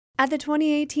At the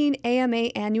 2018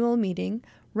 AMA annual meeting,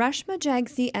 Reshma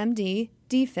Jagsi, MD,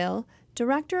 DPhil,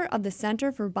 Director of the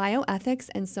Center for Bioethics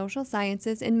and Social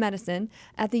Sciences in Medicine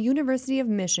at the University of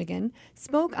Michigan,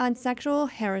 spoke on sexual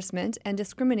harassment and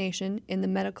discrimination in the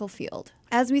medical field.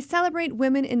 As we celebrate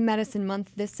Women in Medicine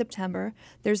Month this September,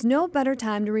 there's no better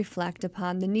time to reflect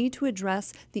upon the need to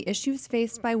address the issues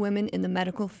faced by women in the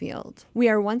medical field. We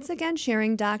are once again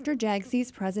sharing Dr.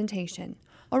 Jagsi's presentation,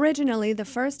 originally the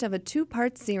first of a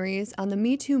two-part series on the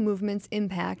Me Too movement's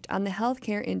impact on the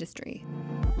healthcare industry.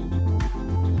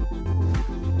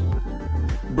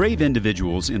 Brave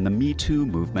individuals in the Me Too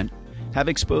movement have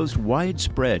exposed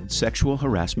widespread sexual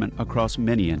harassment across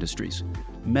many industries.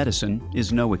 Medicine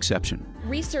is no exception.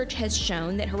 Research has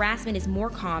shown that harassment is more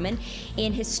common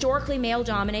in historically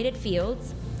male-dominated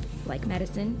fields, like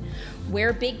medicine,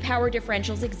 where big power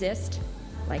differentials exist,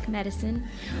 like medicine,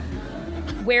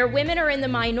 where women are in the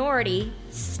minority,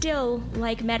 still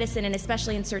like medicine, and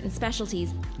especially in certain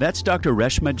specialties. That's Dr.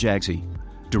 Reshma Jagsi,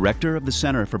 Director of the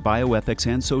Center for Bioethics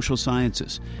and Social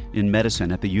Sciences in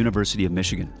Medicine at the University of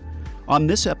Michigan. On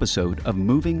this episode of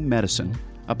Moving Medicine,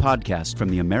 a podcast from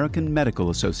the American Medical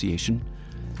Association,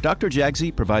 Dr.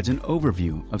 Jagsi provides an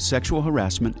overview of sexual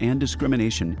harassment and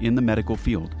discrimination in the medical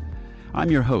field.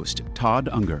 I'm your host, Todd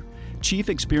Unger, Chief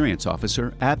Experience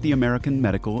Officer at the American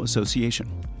Medical Association.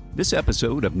 This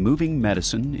episode of Moving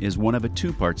Medicine is one of a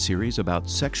two-part series about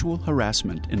sexual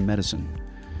harassment in medicine.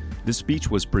 This speech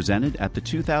was presented at the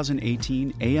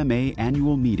 2018 AMA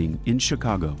annual meeting in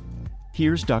Chicago.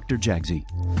 Here's Dr. Jagsi.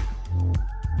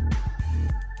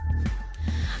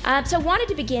 So I wanted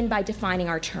to begin by defining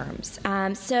our terms.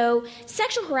 So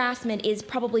sexual harassment is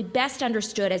probably best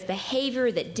understood as behavior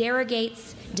that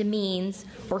derogates, demeans,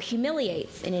 or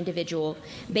humiliates an individual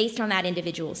based on that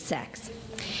individual's sex.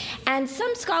 And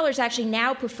some scholars actually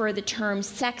now prefer the term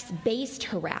sex-based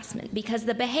harassment because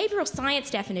the behavioral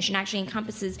science definition actually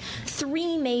encompasses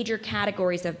three major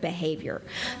categories of behavior.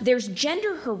 There's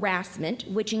gender harassment,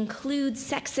 which includes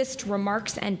sexist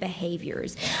remarks and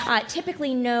behaviors,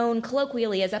 typically known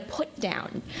colloquially as a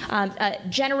put-down,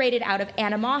 generated out of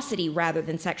animosity rather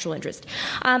than sexual interest.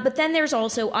 But then there's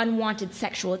also unwanted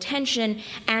sexual attention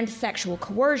and sexual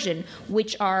coercion,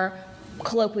 which are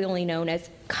colloquially known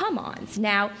as come-ons.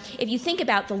 Now, if you think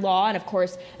about the law, and of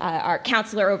course our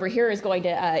counselor over here is going to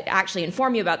actually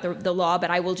inform you about the law, but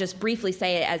I will just briefly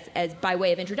say as by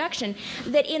way of introduction,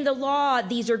 that in the law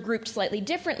these are grouped slightly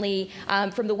differently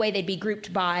from the way they'd be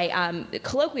grouped by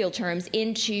colloquial terms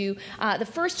into the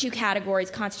first two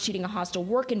categories constituting a hostile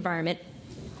work environment,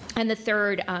 and the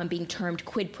third being termed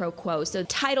quid pro quo. So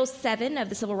Title VII of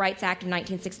the Civil Rights Act of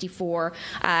 1964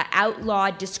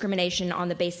 outlawed discrimination on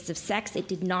the basis of sex. It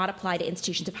did not apply to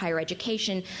institutions of higher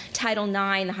education. Title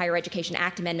IX, the Higher Education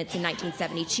Act amendments in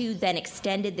 1972, then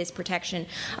extended this protection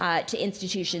to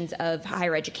institutions of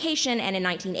higher education. And in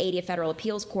 1980, a federal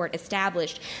appeals court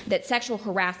established that sexual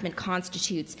harassment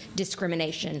constitutes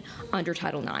discrimination under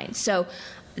Title IX. So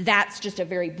that's just a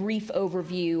very brief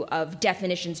overview of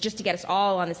definitions just to get us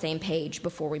all on the same page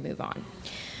before we move on.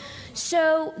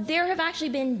 So there have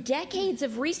actually been decades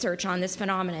of research on this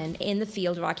phenomenon in the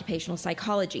field of occupational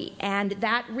psychology, and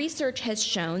that research has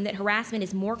shown that harassment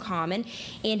is more common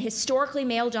in historically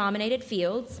male-dominated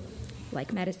fields,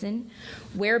 like medicine,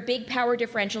 where big power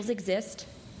differentials exist,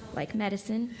 like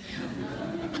medicine,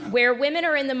 where women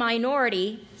are in the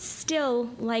minority, still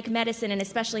like medicine, and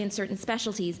especially in certain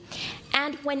specialties,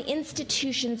 and when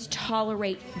institutions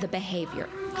tolerate the behavior.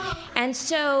 And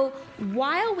so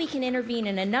while we can intervene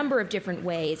in a number of different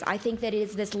ways, I think that it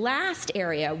is this last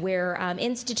area where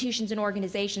institutions and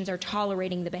organizations are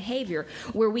tolerating the behavior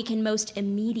where we can most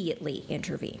immediately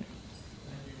intervene.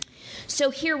 So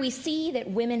here we see that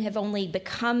women have only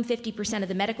become 50% of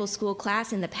the medical school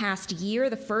class in the past year,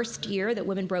 the first year that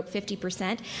women broke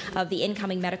 50% of the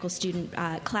incoming medical student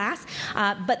class,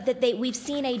 but that we've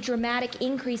seen a dramatic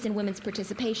increase in women's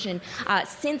participation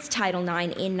since Title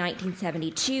IX in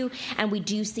 1972, and we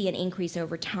do see an increase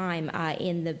over time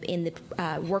in the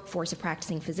workforce of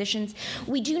practicing physicians.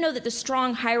 We do know that the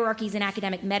strong hierarchies in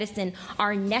academic medicine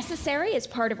are necessary as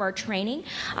part of our training,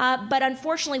 but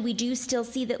unfortunately we do still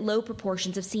see that low proportions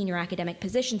of senior academic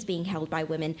positions being held by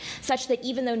women, such that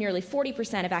even though nearly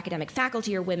 40% of academic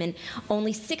faculty are women,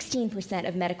 only 16%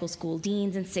 of medical school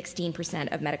deans and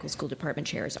 16% of medical school department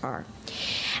chairs are.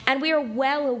 And we are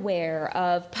well aware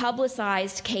of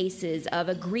publicized cases of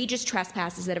egregious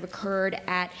trespasses that have occurred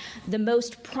at the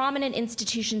most prominent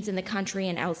institutions in the country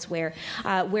and elsewhere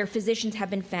where physicians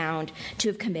have been found to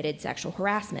have committed sexual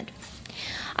harassment.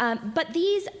 But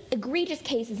these egregious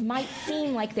cases might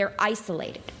seem like they're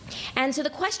isolated. And so the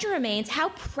question remains, how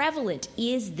prevalent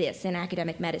is this in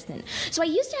academic medicine? So I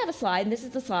used to have a slide, and this is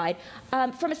the slide,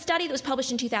 from a study that was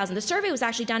published in 2000. The survey was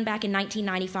actually done back in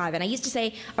 1995, and I used to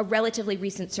say a relatively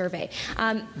recent survey.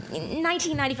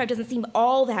 1995 doesn't seem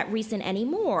all that recent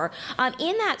anymore.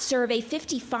 In that survey,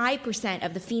 55%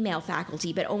 of the female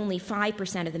faculty, but only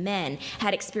 5% of the men,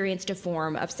 had experienced a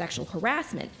form of sexual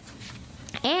harassment.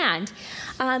 And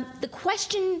the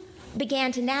question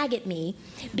began to nag at me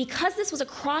because this was a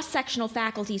cross-sectional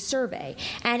faculty survey,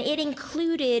 and it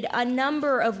included a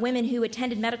number of women who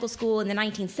attended medical school in the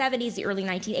 1970s, the early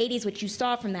 1980s, which you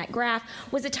saw from that graph,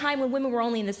 was a time when women were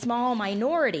only in the small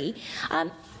minority.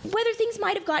 Whether things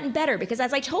might have gotten better, because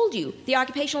as I told you, the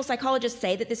occupational psychologists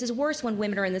say that this is worse when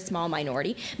women are in the small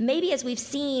minority. Maybe as we've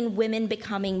seen women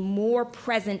becoming more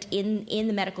present in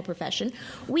the medical profession,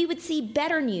 we would see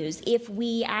better news if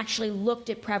we actually looked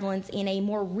at prevalence in a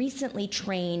more recently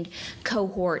trained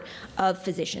cohort of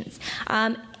physicians.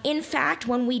 In fact,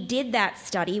 when we did that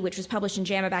study, which was published in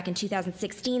JAMA back in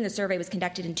 2016, the survey was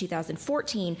conducted in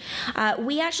 2014,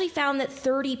 we actually found that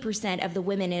 30% of the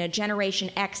women in a Generation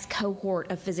X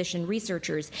cohort of physician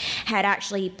researchers had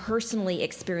actually personally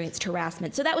experienced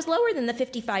harassment. So that was lower than the 55%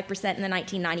 in the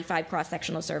 1995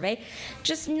 cross-sectional survey,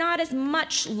 just not as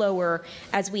much lower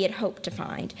as we had hoped to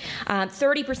find.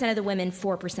 30% of the women,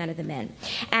 4% of the men.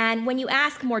 And when you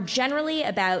ask more generally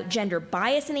about gender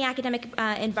bias in the academic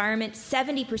environment,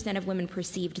 70% of women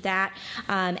perceived that,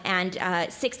 and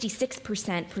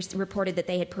 66% reported that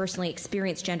they had personally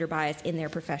experienced gender bias in their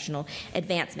professional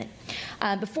advancement.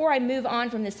 Before I move on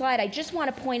from this slide, I just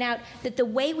want to point out that the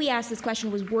way we asked this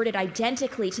question was worded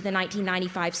identically to the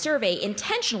 1995 survey,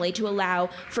 intentionally to allow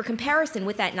for comparison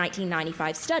with that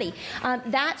 1995 study.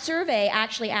 That survey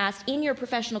actually asked, in your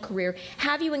professional career,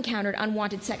 have you encountered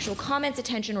unwanted sexual comments,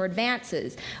 attention, or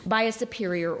advances by a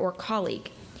superior or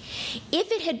colleague?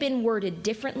 If it had been worded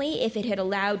differently, if it had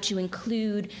allowed to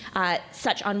include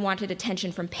such unwanted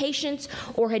attention from patients,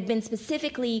 or had been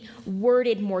specifically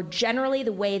worded more generally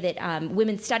the way that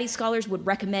women's studies scholars would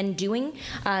recommend doing,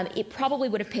 it probably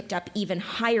would have picked up even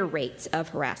higher rates of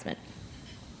harassment.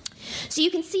 So you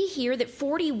can see here that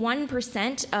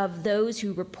 41% of those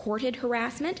who reported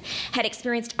harassment had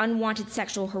experienced unwanted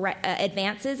sexual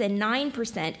advances, and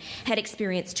 9% had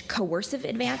experienced coercive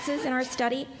advances in our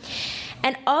study.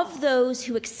 And of those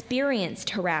who experienced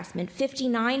harassment,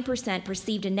 59%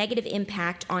 perceived a negative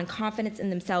impact on confidence in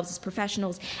themselves as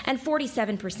professionals, and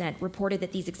 47% reported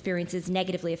that these experiences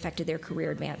negatively affected their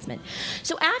career advancement.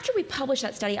 So after we published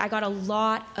that study, I got a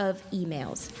lot of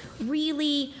emails,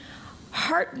 really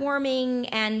heartwarming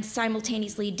and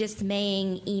simultaneously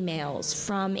dismaying emails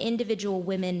from individual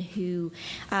women who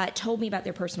told me about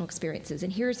their personal experiences.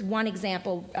 And here's one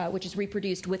example, which is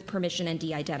reproduced with permission and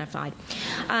de-identified.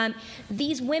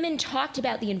 These women talked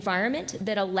about the environment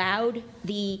that allowed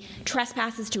the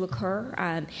trespasses to occur,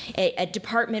 a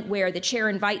department where the chair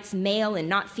invites male and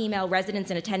not female residents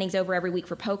and attendings over every week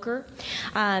for poker.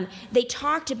 They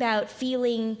talked about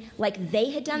feeling like they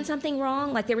had done something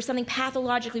wrong, like there was something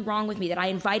pathologically wrong with me, that I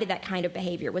invited that kind of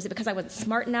behavior. Was it because I wasn't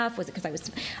smart enough? Was it because I was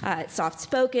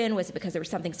soft-spoken? Was it because there was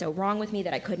something so wrong with me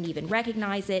that I couldn't even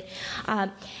recognize it?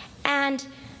 And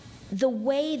the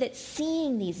way that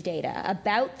seeing these data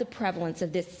about the prevalence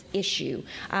of this issue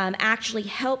actually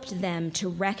helped them to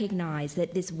recognize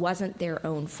that this wasn't their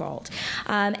own fault,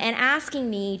 and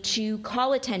asking me to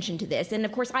call attention to this. And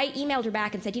of course, I emailed her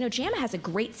back and said, JAMA has a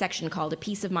great section called A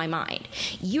Piece of My Mind.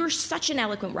 You're such an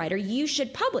eloquent writer. You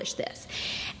should publish this.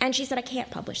 And she said, I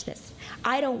can't publish this.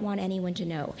 I don't want anyone to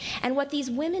know. And what these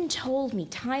women told me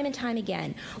time and time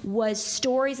again was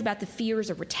stories about the fears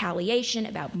of retaliation,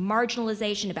 about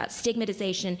marginalization, about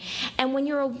stigmatization. And when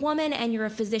you're a woman and you're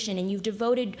a physician and you've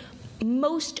devoted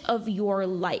most of your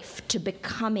life to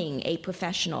becoming a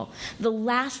professional, the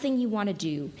last thing you want to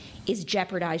do is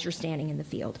jeopardize your standing in the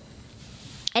field.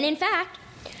 And in fact,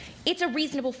 it's a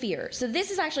reasonable fear. So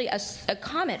this is actually a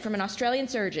comment from an Australian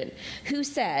surgeon who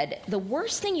said the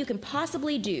worst thing you can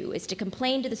possibly do is to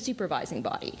complain to the supervising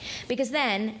body, because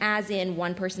then, as in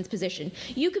one person's position,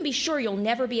 you can be sure you'll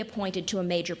never be appointed to a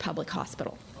major public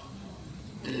hospital.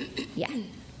 Yeah.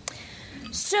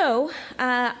 So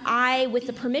I, with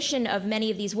the permission of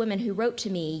many of these women who wrote to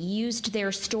me, used their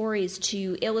stories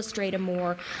to illustrate a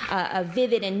more a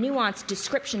vivid and nuanced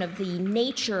description of the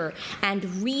nature and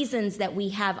reasons that we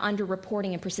have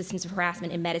underreporting and persistence of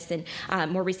harassment in medicine,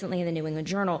 more recently in the New England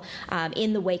Journal,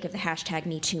 in the wake of the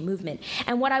 #MeToo movement.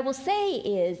 And what I will say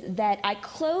is that I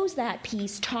close that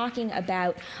piece talking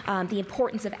about the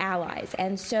importance of allies.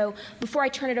 And so before I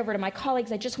turn it over to my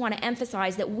colleagues, I just want to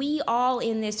emphasize that we all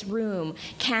in this room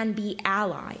can be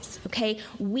allies, okay?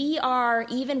 We are,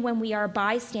 even when we are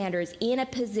bystanders, in a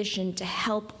position to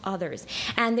help others.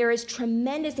 And there is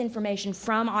tremendous information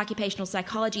from occupational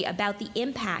psychology about the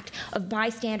impact of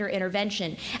bystander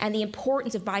intervention and the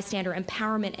importance of bystander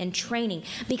empowerment and training.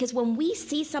 Because when we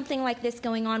see something like this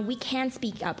going on, we can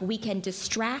speak up. We can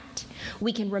distract.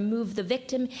 We can remove the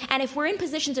victim. And if we're in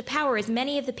positions of power, as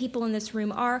many of the people in this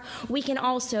room are, we can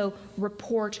also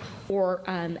report or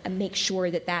make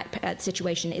sure that that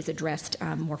situation is addressed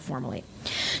more formally.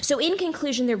 So in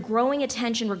conclusion, their growing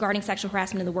attention regarding sexual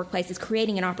harassment in the workplace is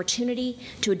creating an opportunity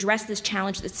to address this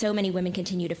challenge that so many women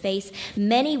continue to face.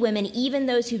 Many women, even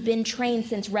those who've been trained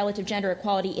since relative gender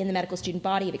equality in the medical student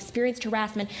body, have experienced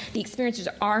harassment. The experiences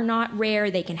are not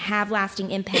rare. They can have lasting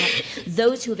impact.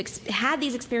 Those who have had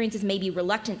these experiences may be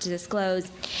reluctant to disclose,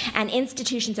 and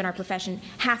institutions in our profession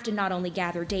have to not only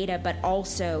gather data but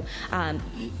also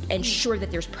ensure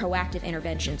that there's proactive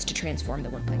interventions to transform the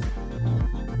workplace.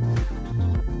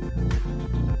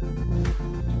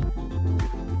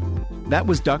 That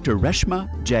was Dr. Reshma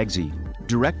Jagsi,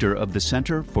 Director of the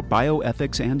Center for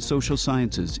Bioethics and Social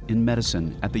Sciences in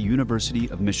Medicine at the University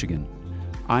of Michigan.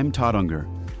 I'm Todd Unger,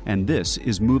 and this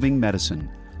is Moving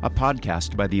Medicine, a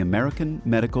podcast by the American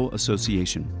Medical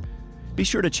Association. Be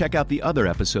sure to check out the other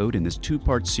episode in this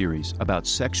two-part series about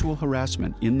sexual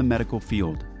harassment in the medical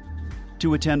field.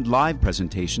 To attend live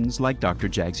presentations like Dr.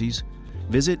 Jagsi's,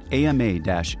 visit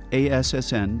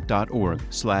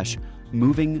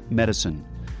ama-assn.org/movingmedicine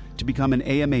to become an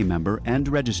AMA member and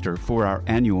register for our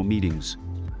annual meetings.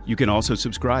 You can also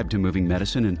subscribe to Moving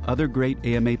Medicine and other great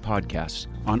AMA podcasts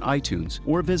on iTunes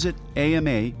or visit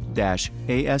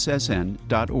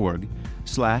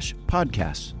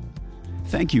ama-assn.org/podcasts.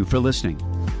 Thank you for listening.